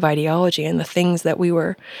destructive ideology and the things that we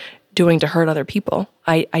were doing to hurt other people.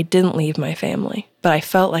 I didn't leave my family, but I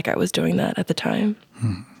felt like I was doing that at the time.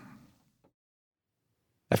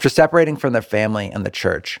 After separating from their family and the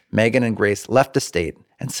church, Megan and Grace left the state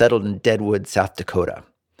and settled in Deadwood, South Dakota.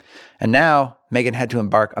 And now, Megan had to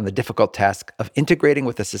embark on the difficult task of integrating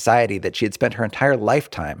with a society that she had spent her entire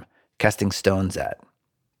lifetime casting stones at.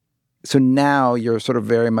 So now you're sort of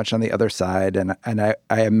very much on the other side, and I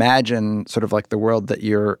imagine sort of like the world that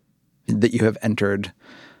you have entered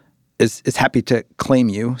is happy to claim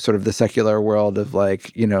you, sort of the secular world of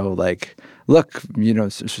like, look,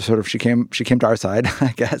 sort of she came to our side,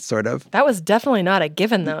 I guess, sort of. That was definitely not a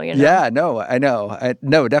given, though, Yeah, no, I know.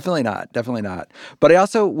 No, definitely not. But I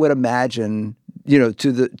also would imagine, to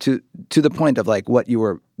the point of like what you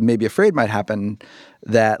were maybe afraid might happen,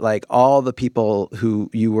 that like all the people who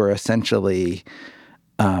you were essentially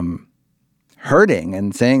hurting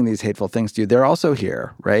and saying these hateful things to you, they're also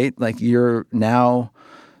here, right? Like you're now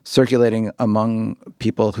circulating among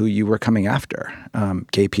people who you were coming after,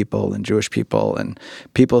 gay people and Jewish people and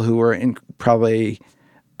people who were probably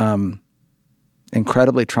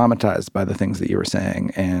incredibly traumatized by the things that you were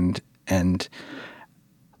saying. And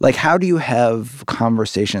like, how do you have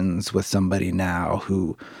conversations with somebody now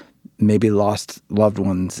who maybe lost loved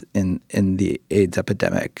ones in the AIDS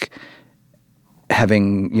epidemic,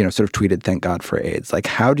 having, sort of tweeted, "Thank God for AIDS"? Like,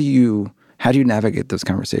 how do you navigate those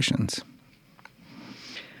conversations?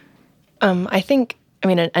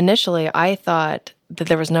 Initially I thought that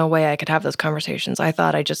there was no way I could have those conversations. I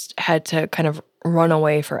thought I just had to kind of run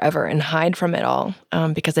away forever and hide from it all,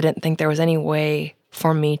 because I didn't think there was any way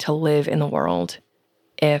for me to live in the world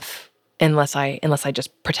unless I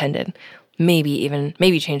just pretended,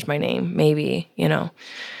 maybe change my name,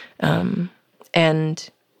 and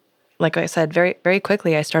like I said, very, very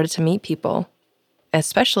quickly I started to meet people.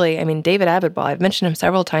 Especially, David Abitbol, I've mentioned him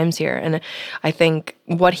several times here, and I think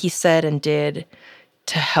what he said and did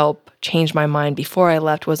to help change my mind before I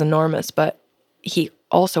left was enormous, but he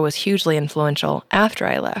also was hugely influential after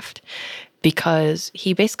I left, because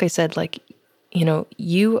he basically said, like,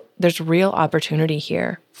 there's real opportunity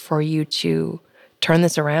here for you to turn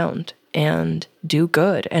this around and do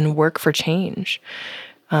good and work for change.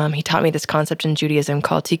 He taught me this concept in Judaism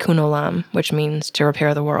called tikkun olam, which means to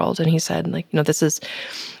repair the world. And he said, like,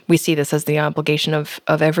 we see this as the obligation of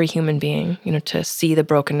every human being, to see the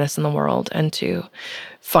brokenness in the world and to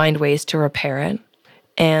find ways to repair it.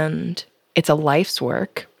 And it's a life's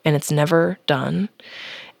work, and it's never done.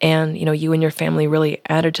 And, you and your family really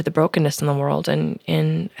added to the brokenness in the world, and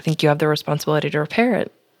I think you have the responsibility to repair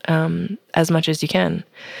it as much as you can.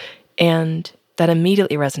 And that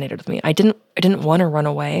immediately resonated with me. I didn't want to run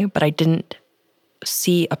away, but I didn't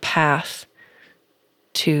see a path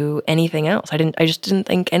to anything else. I just didn't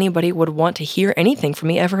think anybody would want to hear anything from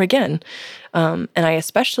me ever again. And I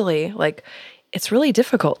especially, like, it's really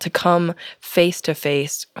difficult to come face to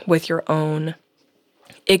face with your own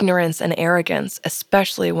ignorance and arrogance,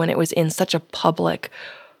 especially when it was in such a public,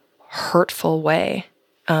 hurtful way.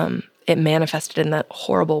 It manifested in that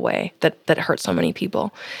horrible way that hurt so many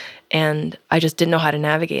people. And I just didn't know how to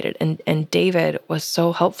navigate it. And David was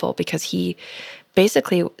so helpful, because he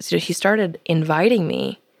basically, he started inviting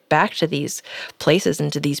me back to these places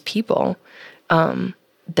and to these people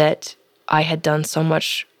that I had done so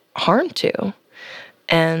much harm to,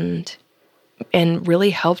 and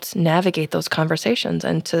really helped navigate those conversations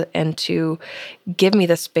and to give me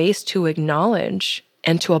the space to acknowledge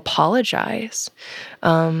and to apologize.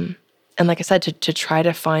 And like I said, to try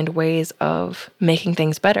to find ways of making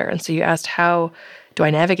things better. And so you asked, how do I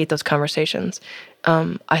navigate those conversations?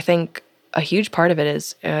 I think a huge part of it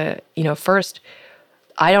is, first,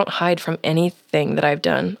 I don't hide from anything that I've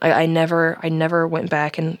done. I never went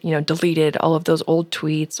back and, deleted all of those old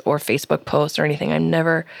tweets or Facebook posts or anything. I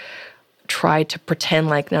never tried to pretend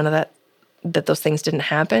like none of that those things didn't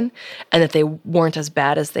happen and that they weren't as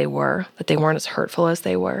bad as they were, that they weren't as hurtful as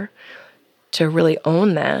they were. To really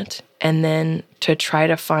own that, and then to try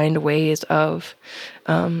to find ways of,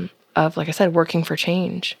 like I said, working for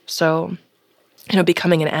change. So,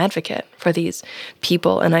 becoming an advocate for these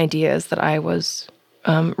people and ideas that I was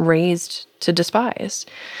raised to despise.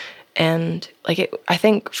 And I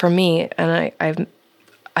think for me, and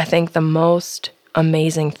I think the most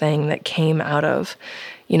amazing thing that came out of,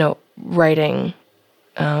 writing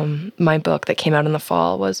my book that came out in the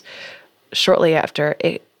fall was shortly after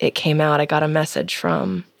it came out, I got a message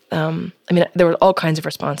from, there were all kinds of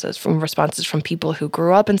responses from people who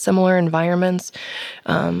grew up in similar environments,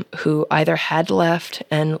 who either had left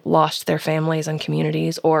and lost their families and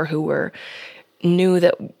communities, or who knew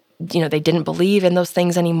that, they didn't believe in those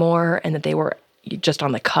things anymore and that they were just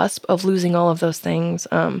on the cusp of losing all of those things.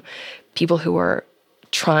 People who were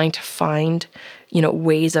trying to find,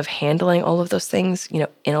 ways of handling all of those things,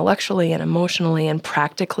 intellectually and emotionally and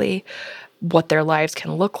practically, what their lives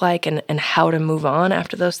can look like and how to move on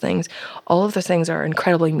after those things. All of those things are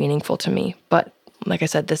incredibly meaningful to me. But like I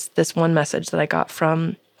said, this one message that I got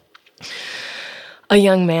from a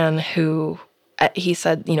young man who, he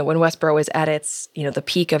said, when Westboro was at its, the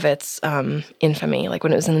peak of its infamy, like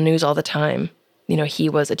when it was in the news all the time, he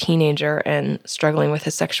was a teenager and struggling with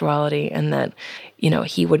his sexuality, and that,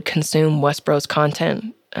 he would consume Westboro's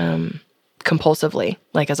content compulsively,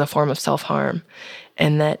 like as a form of self-harm,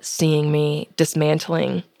 and that seeing me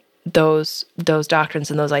dismantling those doctrines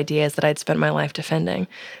and those ideas that I'd spent my life defending,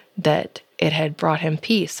 that it had brought him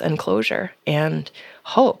peace and closure and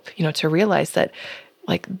hope, to realize that,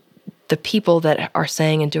 like, the people that are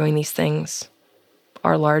saying and doing these things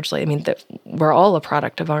are largely, that we're all a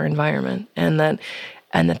product of our environment, and that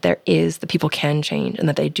the people can change, and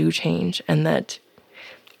that they do change, and that,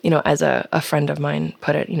 as a friend of mine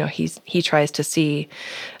put it, he tries to see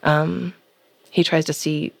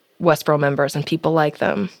Westboro members and people like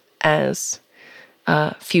them as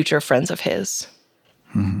future friends of his.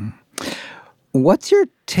 Mm-hmm. What's your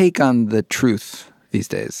take on the truth these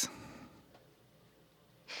days?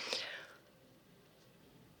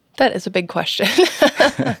 That is a big question.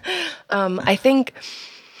 I think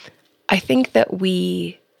that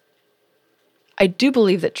I do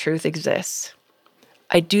believe that truth exists.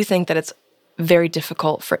 I do think that it's very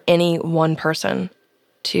difficult for any one person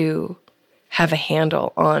to have a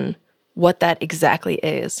handle on what that exactly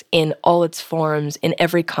is in all its forms, in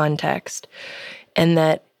every context. And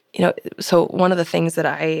that, so one of the things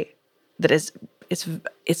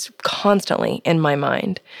it's constantly in my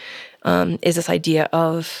mind is this idea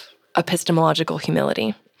of epistemological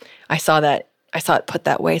humility. I saw it put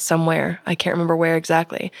that way somewhere. I can't remember where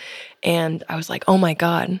exactly. And I was like, oh my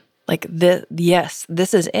God, like this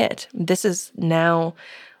is it. This is now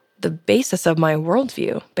the basis of my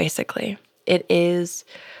worldview, basically. It is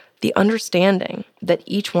the understanding that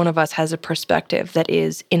each one of us has a perspective that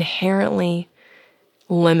is inherently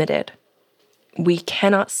limited. We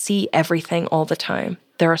cannot see everything all the time.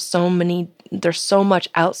 There's so much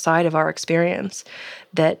outside of our experience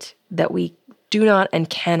that we do not and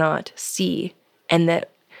cannot see, and that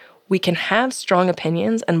we can have strong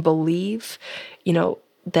opinions and believe,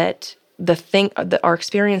 that that our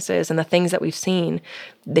experiences and the things that we've seen,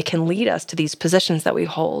 they can lead us to these positions that we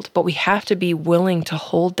hold, but we have to be willing to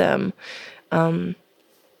hold them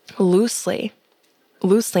loosely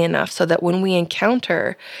enough so that when we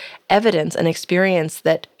encounter evidence and experience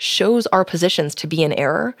that shows our positions to be in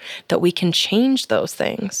error, that we can change those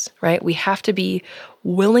things, right? We have to be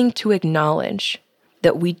willing to acknowledge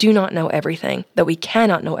that we do not know everything, that we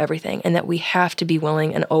cannot know everything, and that we have to be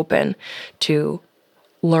willing and open to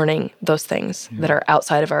learning those things that are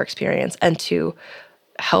outside of our experience and to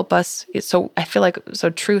help us. So I feel like,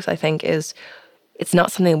 truth, I think, it's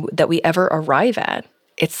not something that we ever arrive at.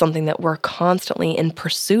 It's something that we're constantly in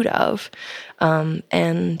pursuit of.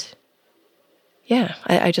 And yeah,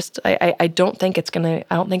 I don't think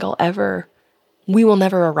we will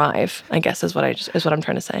never arrive, I guess is what I'm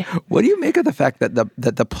trying to say. What do you make of the fact that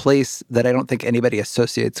the place that I don't think anybody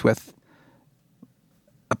associates with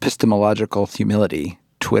epistemological humility,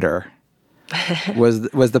 Twitter, was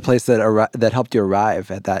the place that helped you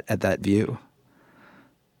arrive at that view?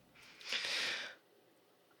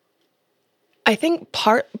 I think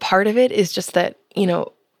part of it is just that,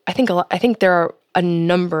 I think there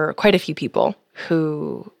are quite a few people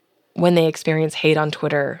who when they experience hate on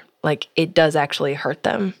Twitter, like it does actually hurt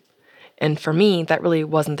them. And for me, that really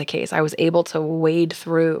wasn't the case. I was able to wade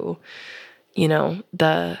through,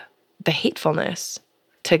 the hatefulness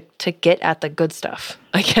to get at the good stuff.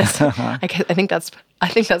 I guess. I think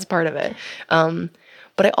that's part of it.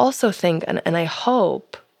 But I also think, and I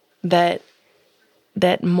hope that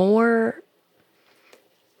more.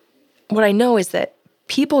 What I know is that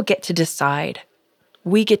people get to decide.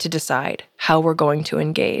 We get to decide how we're going to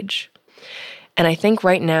engage. And I think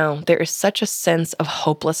right now there is such a sense of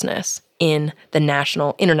hopelessness in the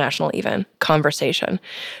international even, conversation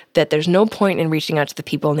that there's no point in reaching out to the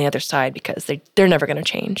people on the other side because they're never going to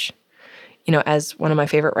change. As one of my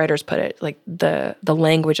favorite writers put it, like the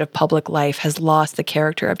language of public life has lost the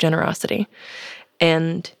character of generosity.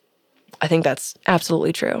 And I think that's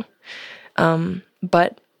absolutely true.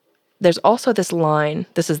 But there's also this line,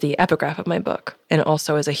 this is the epigraph of my book, and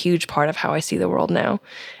also is a huge part of how I see the world now.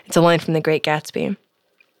 It's a line from The Great Gatsby,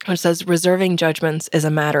 which says, reserving judgments is a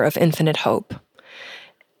matter of infinite hope.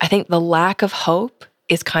 I think the lack of hope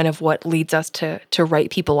is kind of what leads us to write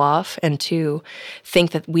people off and to think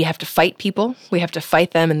that we have to fight people. We have to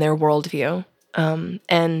fight them in their worldview.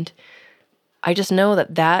 And I just know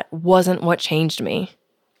that wasn't what changed me.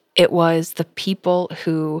 It was the people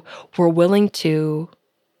who were willing to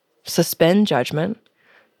suspend judgment,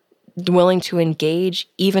 willing to engage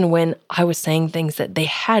even when I was saying things that they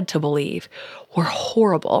had to believe were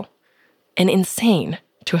horrible and insane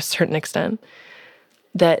to a certain extent,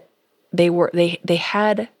 that they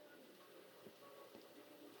had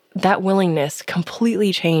that willingness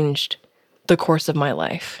completely changed the course of my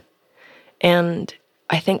life. And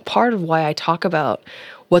I think part of why I talk about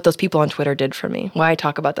what those people on Twitter did for me, why I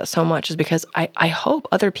talk about that so much, is because I hope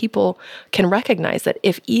other people can recognize that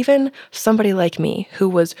if even somebody like me, who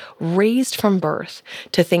was raised from birth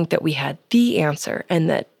to think that we had the answer and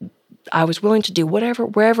that I was willing to do whatever,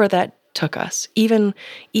 wherever that took us, even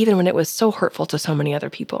when it was so hurtful to so many other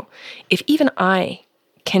people, if even I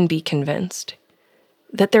can be convinced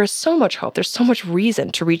that there's so much hope, there's so much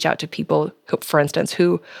reason to reach out to people, who, for instance,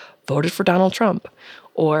 who voted for Donald Trump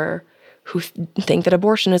or who think that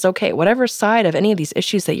abortion is okay, whatever side of any of these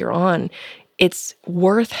issues that you're on, it's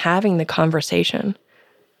worth having the conversation.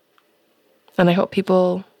 And I hope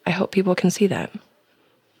people can see that.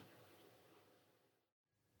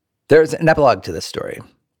 There's an epilogue to this story.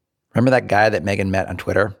 Remember that guy that Megan met on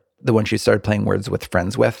Twitter? The one she started playing words with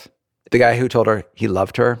friends with? The guy who told her he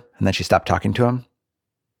loved her and then she stopped talking to him?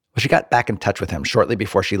 Well, she got back in touch with him shortly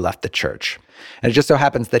before she left the church. And it just so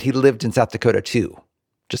happens that he lived in South Dakota too,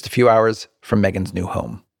 just a few hours from Megan's new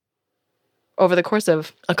home. Over the course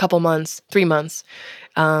of a couple months, 3 months,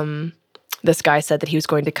 this guy said that he was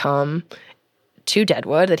going to come to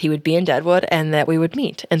Deadwood, that he would be in Deadwood, and that we would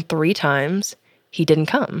meet. And 3 times he didn't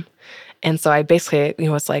come. And so I basically,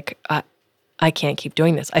 was like, I can't keep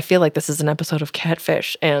doing this. I feel like this is an episode of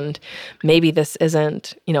Catfish, and maybe this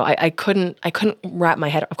isn't, I couldn't wrap my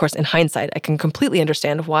head. Of course, in hindsight, I can completely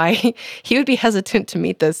understand why he would be hesitant to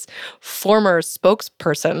meet this former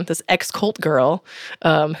spokesperson, this ex-cult girl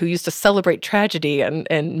who used to celebrate tragedy, and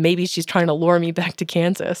maybe she's trying to lure me back to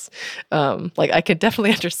Kansas. I could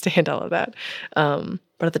definitely understand all of that.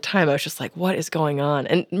 But at the time, I was just like, what is going on?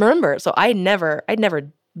 And remember, so I'd never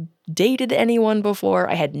dated anyone before.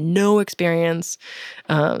 I had no experience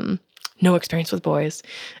with boys.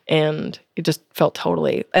 And it just felt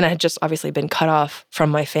totally, and I had just obviously been cut off from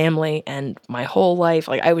my family and my whole life.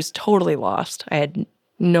 Like, I was totally lost. I had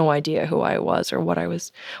no idea who I was or what I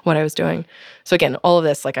was doing. So again, all of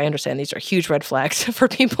this, I understand these are huge red flags for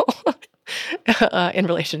people in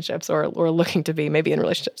relationships or looking to be maybe in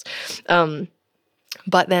relationships.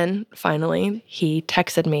 But then finally he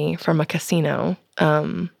texted me from a casino,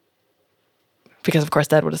 because of course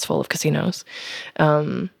Deadwood is full of casinos,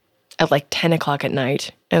 at 10 o'clock at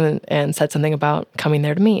night, and said something about coming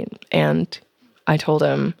there to meet. And I told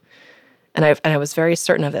him, and I was very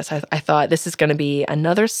certain of this. I thought this is going to be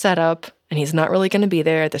another setup, and he's not really going to be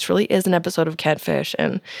there. This really is an episode of Catfish,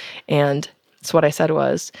 and so what I said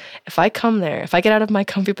was, if I come there, if I get out of my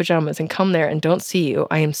comfy pajamas and come there and don't see you,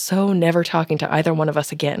 I am so never talking to either one of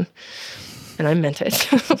us again. And I meant it.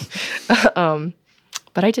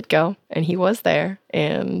 But I did go, and he was there,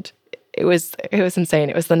 and it was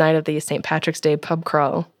insane. It was the night of the St. Patrick's Day pub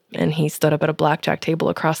crawl, and he stood up at a blackjack table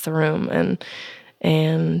across the room,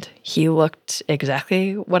 and he looked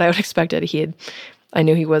exactly what I would expect. I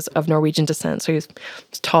knew he was of Norwegian descent, so he was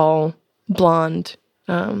tall, blonde,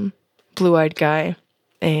 blue-eyed guy,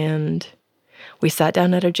 and we sat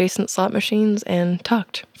down at adjacent slot machines and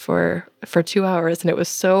talked for 2 hours, and it was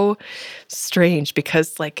so strange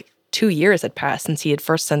because 2 years had passed since he had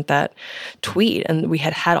first sent that tweet, and we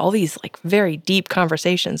had had all these like very deep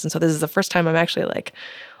conversations. And so this is the first time I'm actually like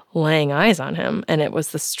laying eyes on him, and it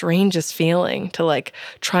was the strangest feeling to like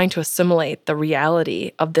trying to assimilate the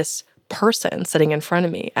reality of this person sitting in front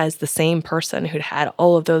of me as the same person who'd had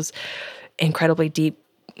all of those incredibly deep,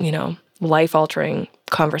 life-altering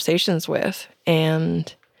conversations with,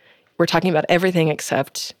 and we're talking about everything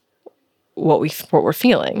except what we're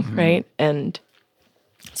feeling, right? And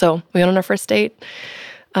so we went on our first date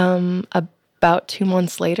about 2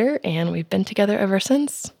 months later, and we've been together ever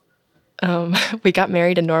since. We got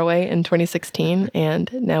married in Norway in 2016,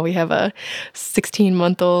 and now we have a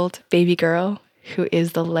 16-month-old baby girl who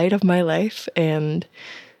is the light of my life. And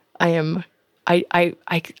I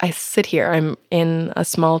sit here. I'm in a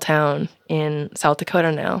small town in South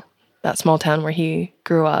Dakota now, that small town where he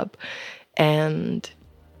grew up, and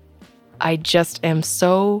I just am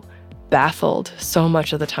so baffled so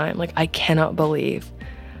much of the time. Like, I cannot believe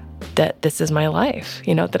that this is my life,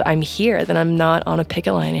 that I'm here, that I'm not on a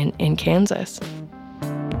picket line in Kansas.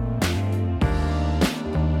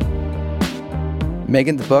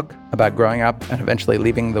 Megan's book about growing up and eventually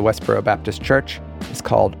leaving the Westboro Baptist Church is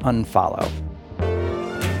called Unfollow.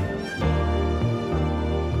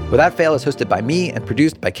 Without Fail is hosted by me and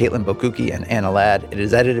produced by Caitlin Bokuki and Anna Ladd. It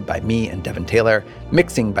is edited by me and Devin Taylor.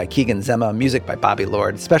 Mixing by Keegan Zema. Music by Bobby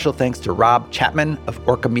Lord. Special thanks to Rob Chapman of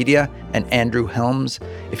Orca Media and Andrew Helms.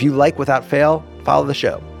 If you like Without Fail, follow the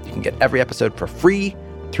show. You can get every episode for free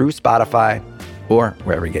through Spotify or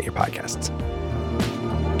wherever you get your podcasts.